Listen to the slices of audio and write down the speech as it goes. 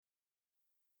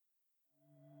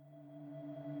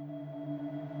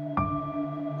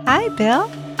Hi, Bill.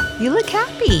 You look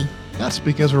happy. That's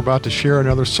because we're about to share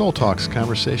another Soul Talks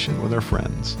conversation with our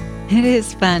friends. It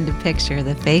is fun to picture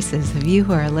the faces of you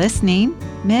who are listening,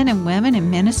 men and women in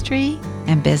ministry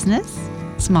and business,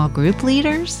 small group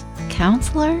leaders,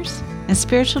 counselors, and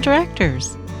spiritual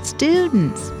directors,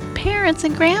 students, parents,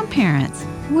 and grandparents.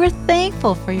 We're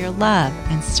thankful for your love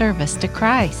and service to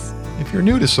Christ. If you're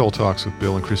new to Soul Talks with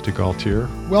Bill and Christy Gaultier,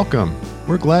 welcome.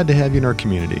 We're glad to have you in our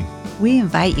community. We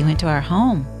invite you into our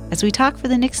home as we talk for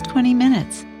the next 20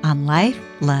 minutes on life,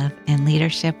 love, and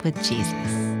leadership with Jesus.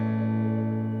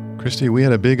 Christy, we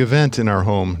had a big event in our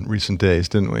home in recent days,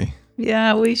 didn't we?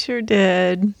 Yeah, we sure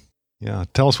did. Yeah,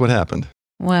 tell us what happened.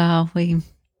 Well, we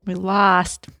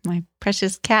lost my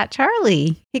precious cat,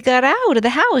 Charlie. He got out of the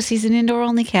house. He's an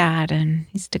indoor-only cat, and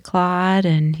he's declawed,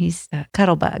 and he's a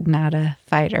cuddlebug, not a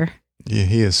fighter. Yeah,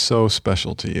 he is so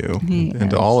special to you and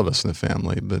to all of us in the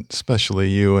family, but especially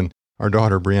you and our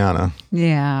daughter, Brianna.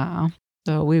 Yeah.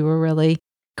 So we were really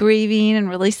grieving and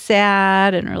really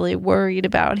sad and really worried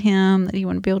about him, that he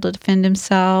wouldn't be able to defend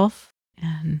himself,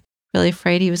 and really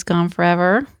afraid he was gone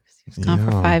forever. He was gone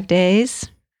for 5 days.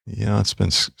 Yeah, it's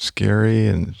been scary,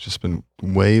 and it's just been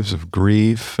waves of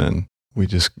grief, and we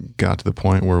just got to the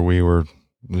point where we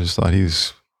just thought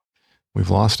we've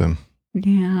lost him.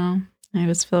 Yeah, I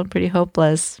was feeling pretty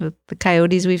hopeless with the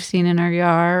coyotes we've seen in our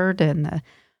yard and the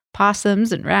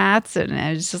possums and rats, and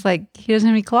I was just like, he doesn't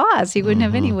have any claws. He wouldn't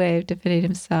have any way of defending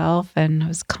himself. And I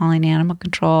was calling animal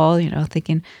control,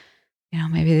 thinking,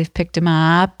 maybe they've picked him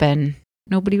up, and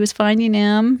nobody was finding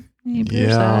him.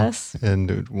 Us.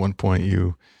 And at one point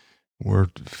you were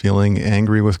feeling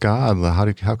angry with God.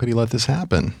 How could he let this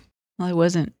happen? Well, I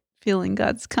wasn't feeling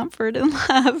God's comfort and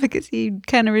love because he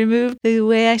kind of removed the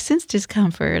way I sensed his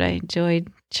comfort. I enjoyed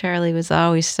Charlie was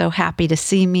always so happy to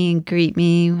see me and greet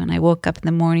me when I woke up in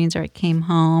the mornings or I came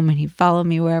home, and he'd follow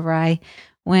me wherever I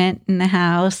went in the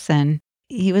house. And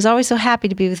he was always so happy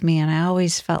to be with me. And I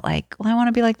always felt like, well, I want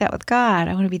to be like that with God.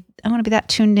 I want to be that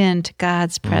tuned in to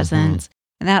God's presence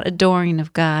and that adoring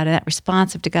of God, and that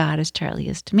responsive to God as Charlie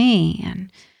is to me.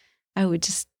 And I would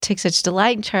just take such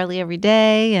delight in Charlie every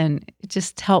day, and it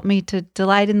just helped me to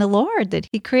delight in the Lord that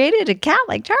he created a cat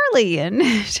like Charlie and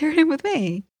shared him with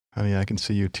me. Honey, I can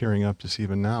see you tearing up just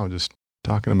even now, just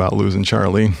talking about losing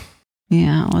Charlie.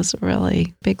 Yeah, it was a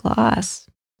really big loss,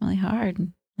 really hard.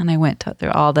 And I went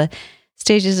through all the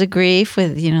stages of grief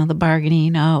with, the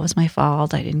bargaining. Oh, it was my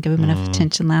fault. I didn't give him enough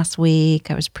attention last week.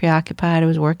 I was preoccupied. I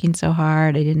was working so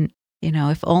hard. I didn't,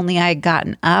 if only I had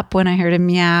gotten up when I heard him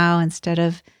meow instead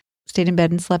of stayed in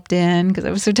bed and slept in because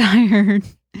I was so tired.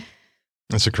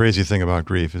 That's the crazy thing about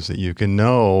grief, is that you can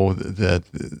know that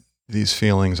these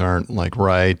feelings aren't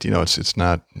right. It's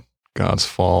not God's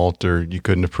fault, or you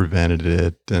couldn't have prevented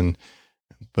it.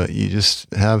 But you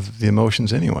just have the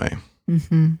emotions anyway.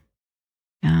 Mm-hmm.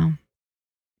 Yeah.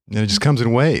 And it just comes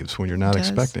in waves when you're not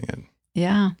expecting it.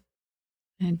 Yeah.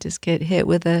 And just get hit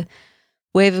with a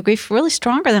wave of grief really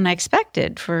stronger than I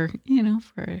expected for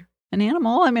an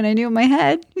animal. I mean, I knew in my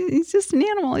head, he's just an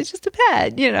animal. He's just a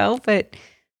pet, but.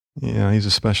 Yeah, he's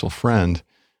a special friend.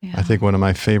 Yeah. I think one of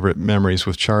my favorite memories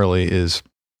with Charlie is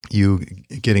you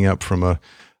getting up from a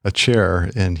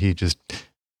chair, and he just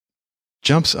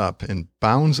jumps up and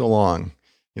bounds along,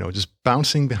 just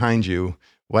bouncing behind you,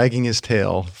 wagging his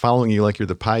tail, following you like you're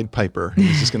the Pied Piper.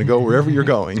 He's just going to go wherever you're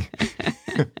going.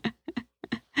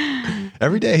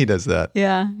 Every day he does that.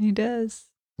 Yeah, he does.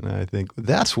 And I think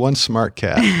that's one smart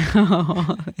cat.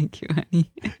 Oh, thank you, honey.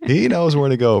 He knows where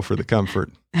to go for the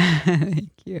comfort.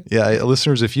 Thank you. Yeah,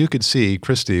 listeners, if you could see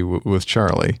Christy with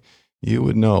Charlie, you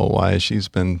would know why she's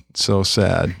been so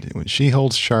sad. When she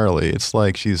holds Charlie, it's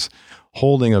like she's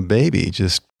holding a baby,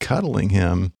 just cuddling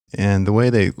him. And the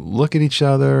way they look at each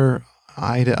other,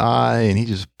 eye to eye, and he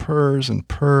just purrs,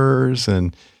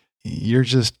 and you're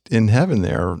just in heaven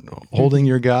there holding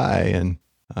your guy. And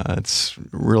it's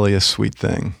really a sweet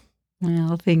thing.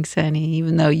 Well, thanks, honey.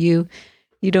 Even though you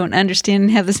don't understand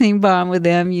and have the same bond with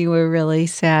them, you were really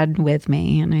sad with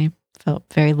me, and I felt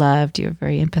very loved. You were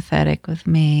very empathetic with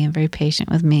me and very patient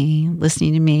with me,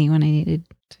 listening to me when I needed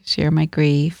to share my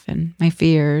grief and my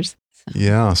fears. So.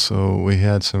 Yeah, so we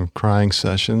had some crying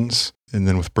sessions, and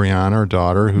then with Brianna, our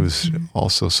daughter, who's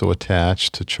also so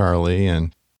attached to Charlie,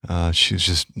 and she's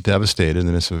just devastated,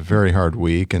 and it's a very hard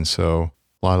week, and so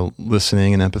a lot of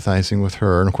listening and empathizing with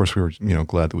her. And of course, we were,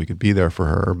 glad that we could be there for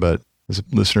her. But as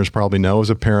listeners probably know,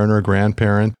 as a parent or a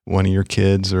grandparent, one of your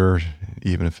kids, or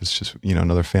even if it's just,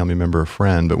 another family member or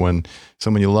friend, but when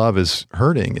someone you love is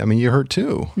hurting, you hurt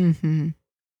too. Mm-hmm.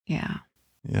 Yeah.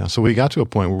 Yeah. So we got to a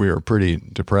point where we were pretty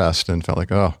depressed and felt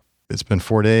like, oh, it's been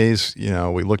 4 days.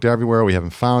 We looked everywhere. We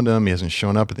haven't found him. He hasn't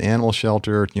shown up at the animal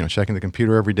shelter, checking the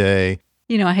computer every day.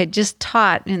 I had just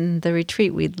taught in the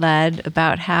retreat we'd led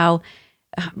about how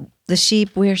the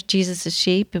sheep, we're Jesus'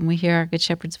 sheep, and we hear our Good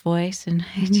Shepherd's voice. And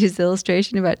I used the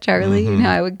illustration about Charlie,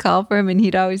 I would call for him and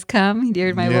he'd always come. He'd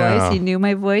hear my voice. He knew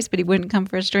my voice, but he wouldn't come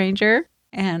for a stranger.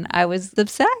 And I was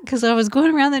upset because I was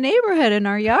going around the neighborhood in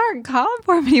our yard calling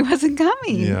for him and he wasn't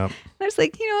coming. Yeah. I was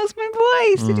like, it's my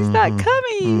voice and he's not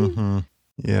coming.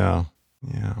 Yeah.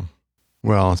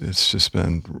 Well, it's just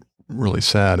been really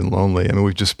sad and lonely. I mean,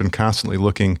 we've just been constantly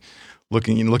looking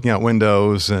out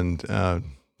windows and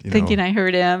thinking I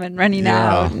heard him and running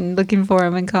out and looking for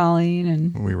him and calling.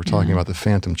 And we were talking about the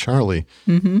Phantom Charlie.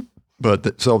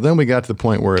 But so then we got to the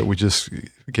point where we just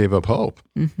gave up hope.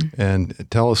 And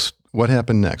tell us what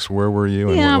happened next. Where were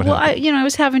you? And what happened? I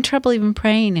was having trouble even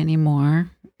praying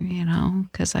anymore.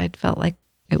 Because I felt like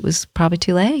it was probably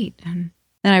too late. And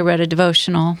then I read a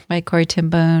devotional by Corrie ten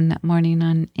Boom that morning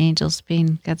on angels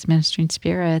being God's ministering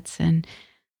spirits. And,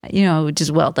 it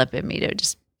just welled up in me to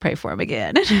just pray for him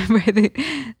again.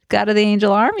 The God of the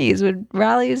angel armies would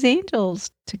rally his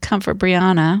angels to comfort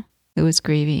Brianna, who was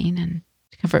grieving, and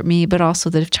to comfort me, but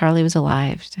also that if Charlie was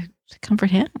alive, to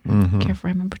comfort him, care for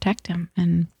him and protect him.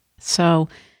 And so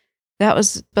that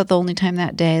was about the only time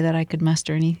that day that I could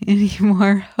muster any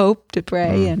more hope to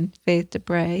pray and faith to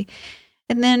pray.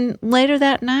 And then later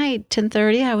that night,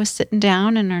 10:30, I was sitting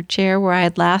down in our chair where I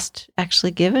had last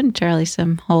actually given Charlie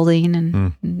some holding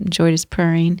and enjoyed his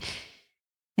purring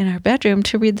in our bedroom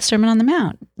to read the Sermon on the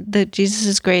Mount, the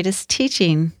Jesus' Greatest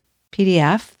Teaching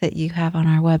PDF that you have on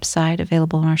our website,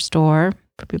 available in our store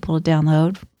for people to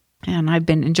download. And I've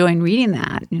been enjoying reading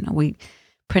that. We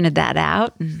printed that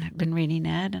out and I've been reading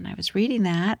it, and I was reading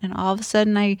that, and all of a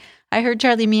sudden I heard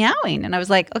Charlie meowing, and I was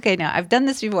like, okay, now I've done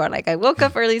this before. Like I woke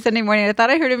up early Sunday morning, I thought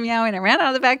I heard him meowing. I ran out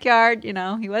of the backyard,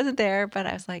 he wasn't there, but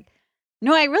I was like,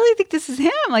 no, I really think this is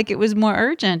him. Like it was more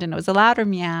urgent and it was a louder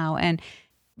meow. And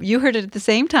you heard it at the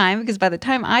same time, because by the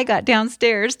time I got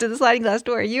downstairs to the sliding glass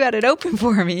door, you had it open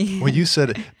for me. Well, you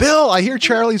said, Bill, I hear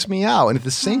Charlie's meow. And at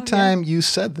the same time you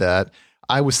said that,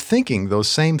 I was thinking those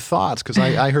same thoughts because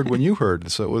I heard when you heard.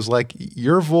 So it was like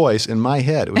your voice in my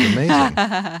head. It was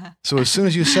amazing. So as soon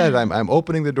as you said it, I'm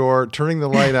opening the door, turning the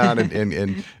light on,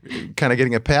 and kind of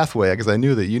getting a pathway, because I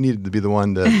knew that you needed to be the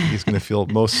one that he's going to feel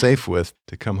most safe with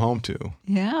to come home to.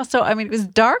 Yeah. So, it was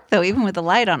dark, though, even with the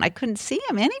light on. I couldn't see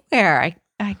him anywhere.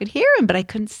 I could hear him, but I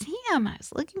couldn't see him. I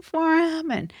was looking for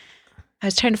him, and I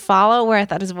was trying to follow where I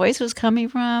thought his voice was coming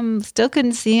from. Still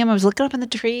couldn't see him. I was looking up in the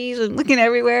trees and looking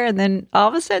everywhere. And then all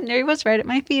of a sudden, there he was right at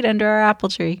my feet under our apple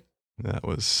tree. That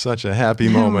was such a happy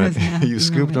moment. You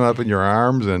scooped him up in your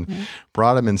arms and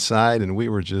brought him inside. And we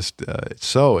were just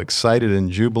so excited and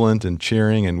jubilant and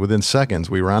cheering. And within seconds,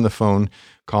 we were on the phone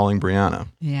calling Brianna.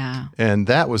 Yeah. And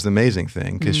that was the amazing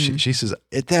thing, because she says,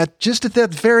 at that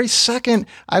very second,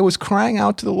 I was crying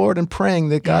out to the Lord and praying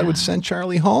that God would send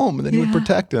Charlie home and that he would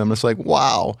protect him. It's like,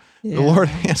 wow, the Lord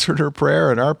answered her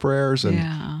prayer and our prayers. And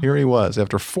here he was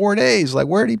after 4 days. Like,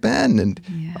 where had he been? And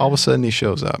all of a sudden he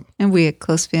shows up. And we had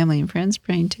close family and friends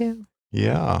praying too.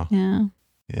 Yeah. Yeah.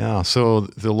 Yeah. So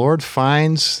the Lord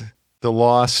finds the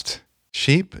lost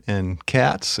sheep and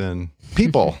cats and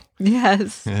people.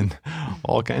 Yes. And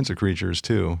all kinds of creatures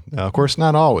too. Of course,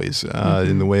 not always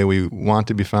in the way we want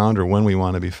to be found or when we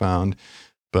want to be found,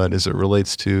 but as it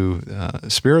relates to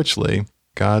spiritually,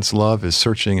 God's love is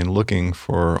searching and looking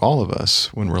for all of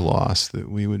us when we're lost, that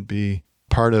we would be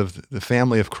part of the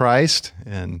family of Christ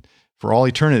and for all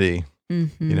eternity,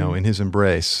 in his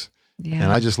embrace. Yeah.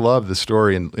 And I just love the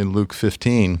story in Luke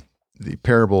 15, the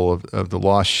parable of the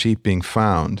lost sheep being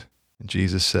found.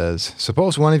 Jesus says,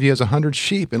 suppose one of you has 100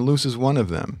 sheep and loses one of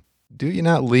them. Do you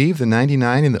not leave the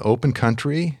 99 in the open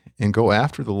country and go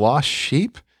after the lost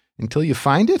sheep until you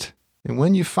find it? And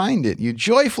when you find it, you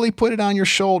joyfully put it on your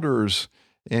shoulders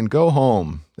and go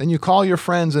home. Then you call your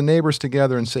friends and neighbors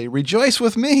together and say, rejoice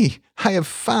with me, I have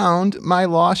found my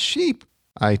lost sheep.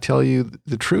 I tell you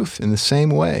the truth, in the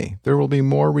same way, there will be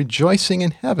more rejoicing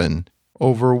in heaven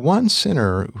over one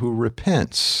sinner who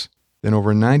repents than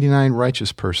over 99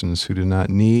 righteous persons who do not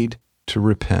need to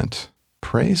repent.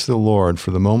 Praise the Lord for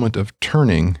the moment of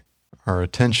turning our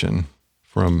attention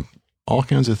from all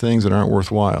kinds of things that aren't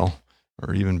worthwhile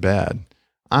or even bad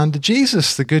onto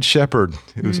Jesus, the Good Shepherd,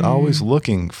 who's always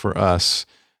looking for us,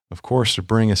 of course, to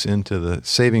bring us into the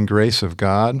saving grace of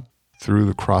God through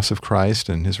the cross of Christ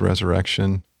and his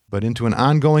resurrection, but into an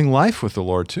ongoing life with the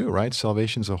Lord too, right?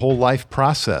 Salvation's a whole life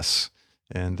process.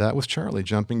 And that was Charlie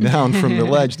jumping down from the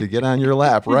ledge to get on your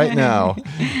lap right now.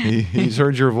 He's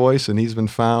heard your voice and he's been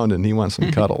found and he wants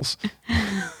some cuddles.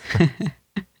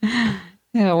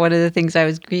 One of the things I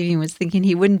was grieving was thinking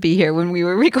he wouldn't be here when we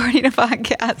were recording a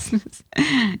podcast.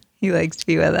 He likes to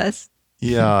be with us.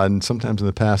 Yeah, and sometimes in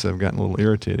the past I've gotten a little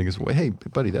irritated because, well, hey,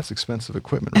 buddy, that's expensive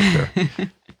equipment right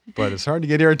there. But it's hard to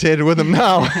get irritated with him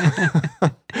now.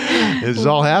 It's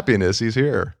all happiness. He's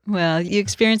here. Well, you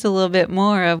experience a little bit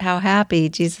more of how happy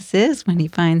Jesus is when he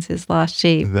finds his lost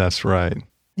sheep. That's right.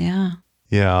 Yeah.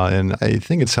 Yeah, and I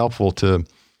think it's helpful to,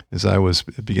 as I was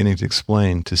beginning to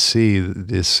explain, to see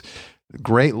this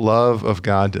great love of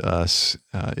God to us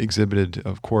exhibited,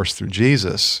 of course, through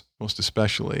Jesus, most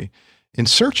especially, in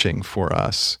searching for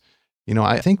us.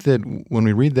 I think that when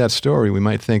we read that story, we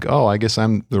might think, oh, I guess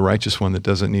I'm the righteous one that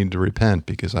doesn't need to repent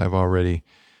because I've already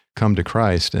come to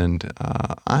Christ. And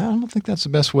I don't think that's the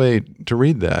best way to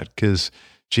read that, because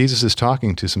Jesus is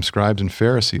talking to some scribes and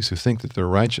Pharisees who think that they're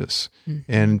righteous.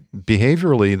 Mm-hmm. And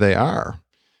behaviorally, they are.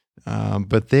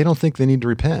 But they don't think they need to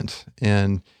repent.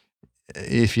 And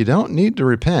if you don't need to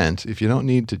repent, if you don't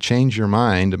need to change your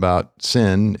mind about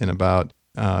sin and about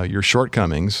your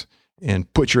shortcomings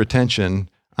and put your attention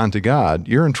onto God,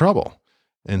 you're in trouble.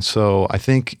 And so I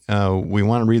think we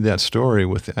want to read that story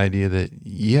with the idea that,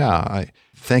 I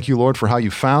thank you, Lord, for how you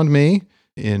found me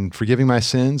in forgiving my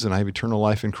sins, and I have eternal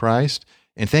life in Christ.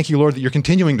 And thank you, Lord, that you're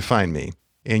continuing to find me,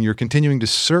 and you're continuing to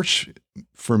search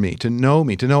for me, to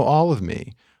know all of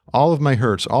me, all of my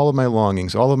hurts, all of my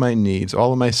longings, all of my needs,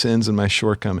 all of my sins and my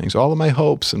shortcomings, all of my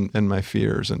hopes and my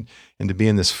fears, and to be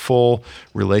in this full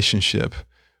relationship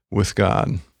with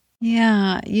God.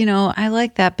 Yeah, I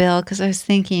like that, Bill, because I was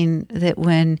thinking that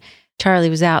when Charlie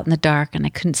was out in the dark and I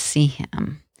couldn't see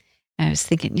him, I was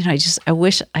thinking, I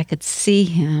wish I could see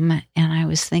him. And I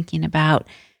was thinking about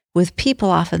with people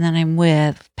often that I'm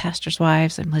with, pastors'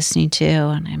 wives I'm listening to,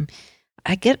 and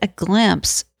I get a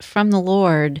glimpse from the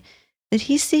Lord that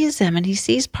he sees them and he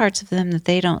sees parts of them that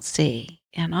they don't see.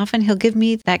 And often he'll give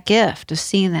me that gift of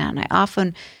seeing that.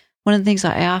 And one of the things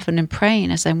I often am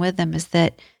praying as I'm with them is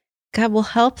that God will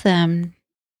help them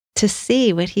to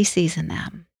see what he sees in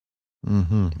them,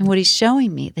 mm-hmm. and what he's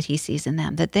showing me that he sees in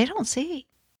them that they don't see.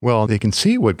 Well, they can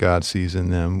see what God sees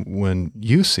in them when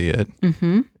you see it,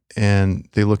 mm-hmm. and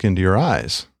they look into your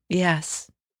eyes.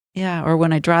 Yes. Yeah, or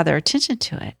when I draw their attention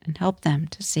to it and help them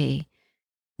to see.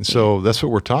 And so that's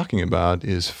what we're talking about,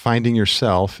 is finding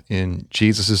yourself in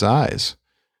Jesus's eyes.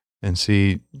 And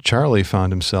see, Charlie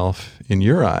found himself in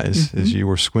your eyes, mm-hmm. as you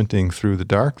were squinting through the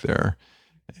dark there.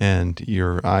 And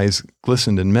your eyes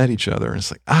glistened and met each other. And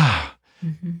it's like,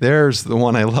 mm-hmm. there's the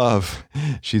one I love.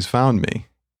 She's found me.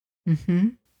 Mm-hmm.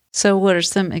 So what are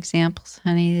some examples,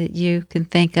 honey, that you can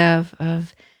think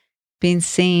of being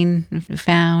seen and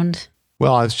found?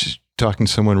 Well, I was just talking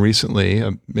to someone recently,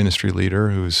 a ministry leader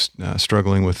who's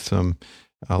struggling with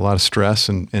a lot of stress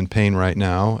and pain right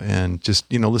now. And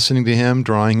just, listening to him,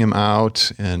 drawing him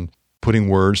out and putting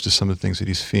words to some of the things that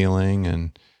he's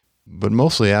feeling, but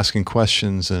mostly asking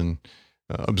questions and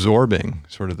absorbing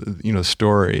sort of the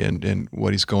story and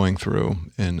what he's going through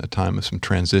in a time of some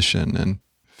transition and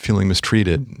feeling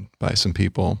mistreated by some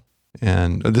people.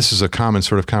 And this is a common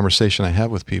sort of conversation I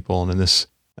have with people. And in this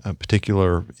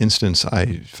particular instance,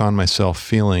 I found myself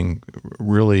feeling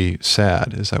really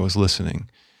sad as I was listening,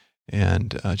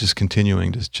 and just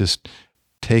continuing to just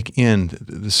take in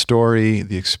the story,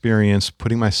 the experience,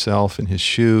 putting myself in his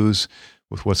shoes,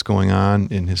 with what's going on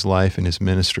in his life and his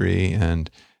ministry, and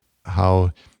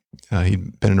how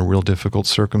he'd been in a real difficult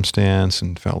circumstance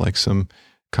and felt like some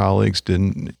colleagues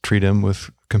didn't treat him with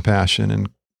compassion and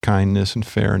kindness and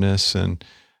fairness, and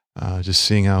just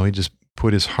seeing how he just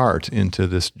put his heart into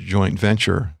this joint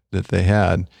venture that they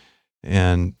had.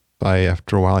 And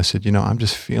after a while, I said, I'm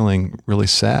just feeling really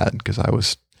sad, because I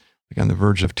was on the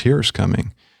verge of tears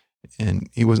coming. And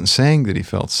he wasn't saying that he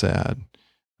felt sad.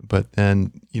 But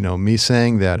then, me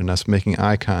saying that and us making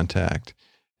eye contact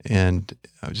and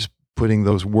just putting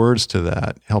those words to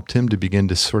that helped him to begin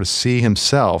to sort of see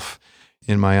himself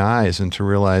in my eyes and to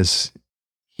realize,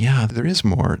 there is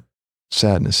more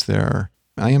sadness there.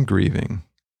 I am grieving.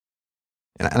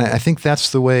 And I think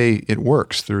that's the way it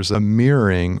works. There's a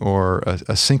mirroring or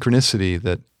a synchronicity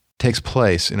that takes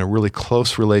place in a really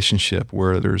close relationship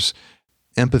where there's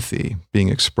empathy being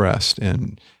expressed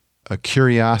and a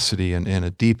curiosity and a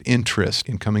deep interest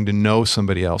in coming to know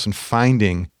somebody else and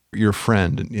finding your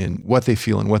friend in what they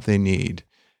feel and what they need.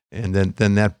 And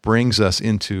then that brings us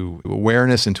into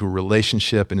awareness, into a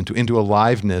relationship, and into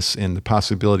aliveness and the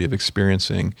possibility of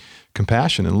experiencing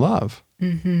compassion and love.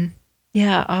 Mm-hmm.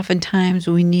 Yeah, oftentimes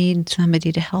we need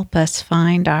somebody to help us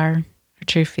find our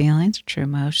true feelings, our true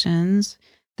emotions,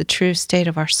 the true state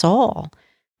of our soul.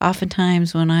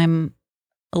 Oftentimes when I'm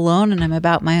alone and I'm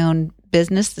about my own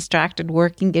business, distracted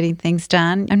working, getting things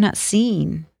done. I'm not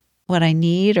seeing what I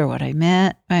need or what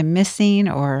I'm missing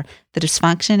or the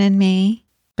dysfunction in me.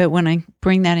 But when I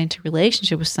bring that into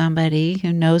relationship with somebody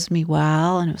who knows me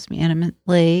well and knows me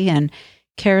intimately and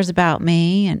cares about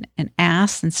me and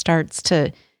asks and starts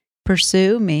to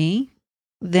pursue me,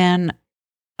 then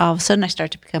all of a sudden I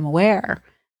start to become aware.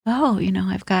 Oh,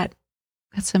 I've got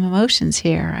some emotions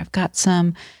here. I've got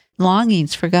some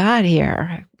longings for God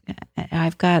here.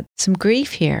 I've got some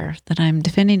grief here that I'm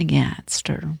defending against.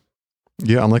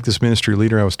 Yeah, unlike this ministry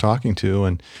leader I was talking to,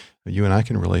 and you and I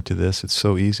can relate to this, it's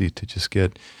so easy to just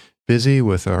get busy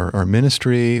with our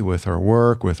ministry, with our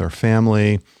work, with our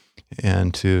family,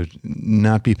 and to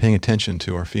not be paying attention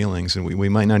to our feelings. And we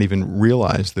might not even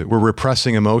realize that we're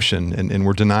repressing emotion and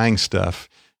we're denying stuff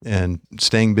and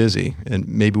staying busy. And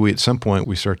maybe at some point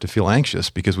we start to feel anxious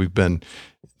because we've been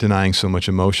denying so much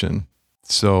emotion.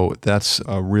 So that's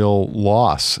a real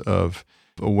loss of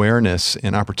awareness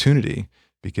and opportunity,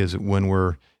 because when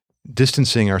we're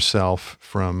distancing ourselves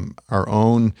from our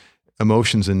own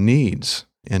emotions and needs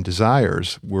and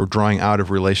desires, we're drawing out of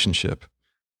relationship.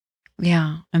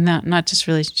 Yeah, and not just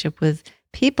relationship with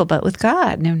people, but with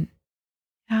God. And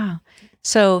yeah,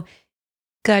 so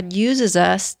God uses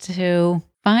us to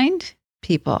find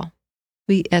people.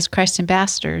 We, as Christ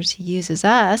ambassadors, He uses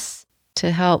us to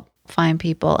help find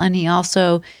people, and He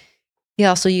also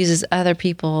uses other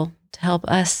people to help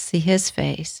us see His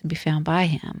face and be found by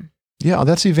Him. Yeah,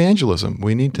 that's evangelism.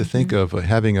 We need to think of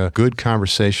having a good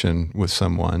conversation with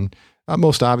someone,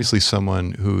 most obviously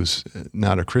someone who's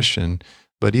not a Christian,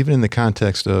 but even in the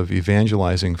context of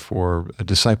evangelizing for a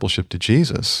discipleship to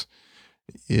Jesus,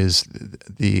 is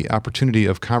the opportunity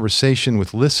of conversation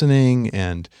with listening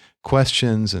and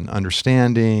questions and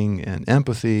understanding and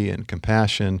empathy and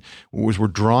compassion. As we're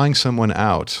drawing someone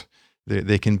out,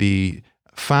 they can be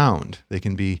found, they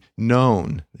can be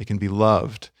known, they can be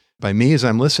loved by me as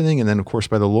I'm listening, and then of course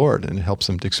by the Lord, and it helps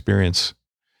them to experience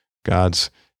God's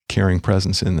caring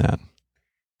presence in that.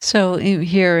 So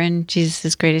here in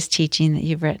Jesus' greatest teaching that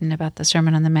you've written about the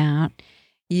Sermon on the Mount,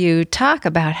 you talk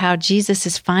about how Jesus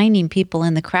is finding people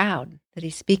in the crowd that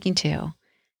He's speaking to.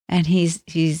 And he's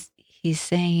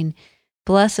saying,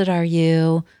 blessed are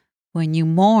you when you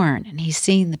mourn. And He's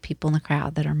seeing the people in the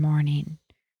crowd that are mourning.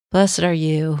 Blessed are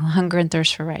you who hunger and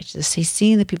thirst for righteousness. He's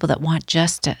seeing the people that want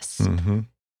justice. Mm-hmm.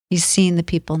 He's seeing the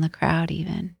people in the crowd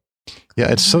even.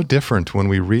 Yeah, it's so different when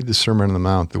we read the Sermon on the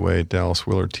Mount the way Dallas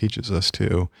Willard teaches us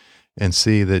to, and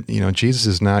see that, Jesus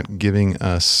is not giving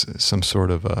us some sort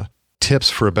of tips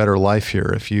for a better life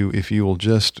here. If you will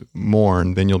just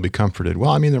mourn, then you'll be comforted.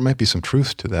 Well, there might be some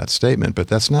truth to that statement, but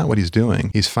that's not what He's doing.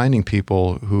 He's finding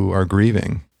people who are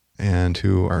grieving and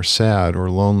who are sad or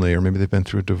lonely, or maybe they've been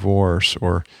through a divorce,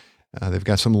 or they've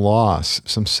got some loss,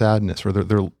 some sadness, or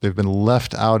they've been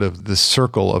left out of the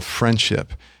circle of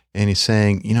friendship. And He's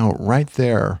saying, right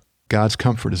there, God's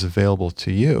comfort is available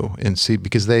to you. And see,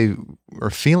 because they are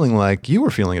feeling like you were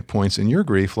feeling at points in your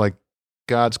grief, like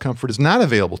God's comfort is not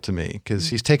available to me because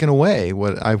He's taken away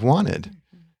what I've wanted.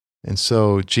 And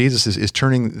so Jesus is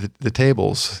turning the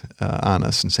tables on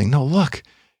us and saying, no, look,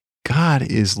 God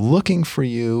is looking for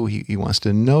you. He wants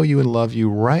to know you and love you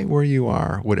right where you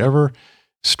are. Whatever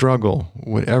struggle,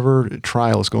 whatever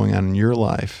trial is going on in your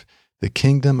life, the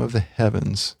kingdom of the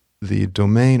heavens, the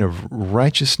domain of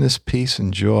righteousness, peace,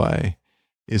 and joy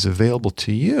is available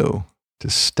to you to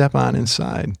step on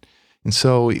inside. And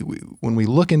so when we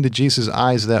look into Jesus'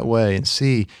 eyes that way and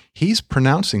see He's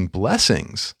pronouncing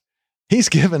blessings, He's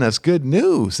given us good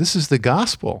news. This is the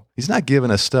gospel. He's not giving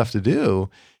us stuff to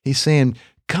do. He's saying,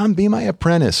 come be my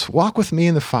apprentice. Walk with me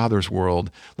in the Father's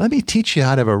world. Let me teach you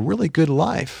how to have a really good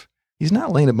life. He's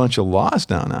not laying a bunch of laws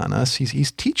down on us.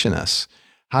 He's teaching us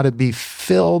how to be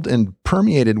filled and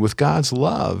permeated with God's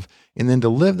love, and then to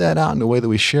live that out in a way that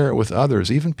we share it with others,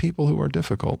 even people who are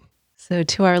difficult. So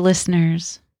to our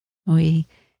listeners, we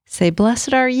say,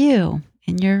 blessed are you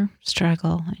in your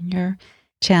struggle, in your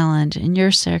challenge, in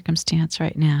your circumstance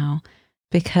right now,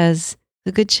 because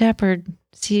the Good Shepherd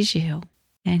sees you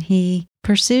and He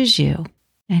pursues you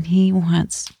and He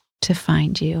wants to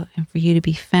find you and for you to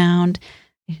be found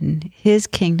in His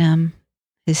kingdom,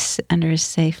 under His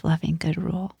safe, loving, good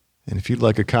rule. And if you'd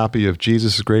like a copy of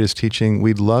Jesus' Greatest Teaching,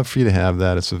 we'd love for you to have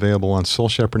that. It's available on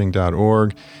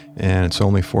soulshepherding.org, and it's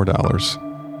only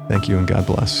 $4. Thank you, and God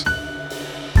bless.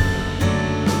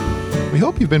 We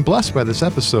hope you've been blessed by this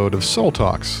episode of Soul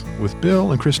Talks with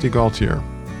Bill and Christy Gaultier.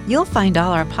 You'll find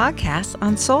all our podcasts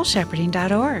on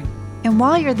soulshepherding.org. And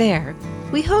while you're there,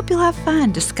 we hope you'll have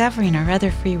fun discovering our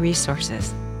other free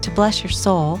resources to bless your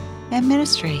soul and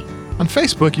ministry. On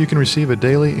Facebook, you can receive a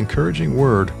daily encouraging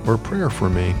word or prayer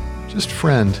from me. just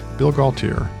friend Bill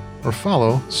Gaultier or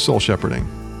follow Soul Shepherding.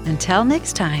 Until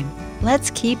next time,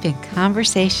 let's keep in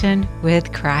conversation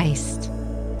with Christ.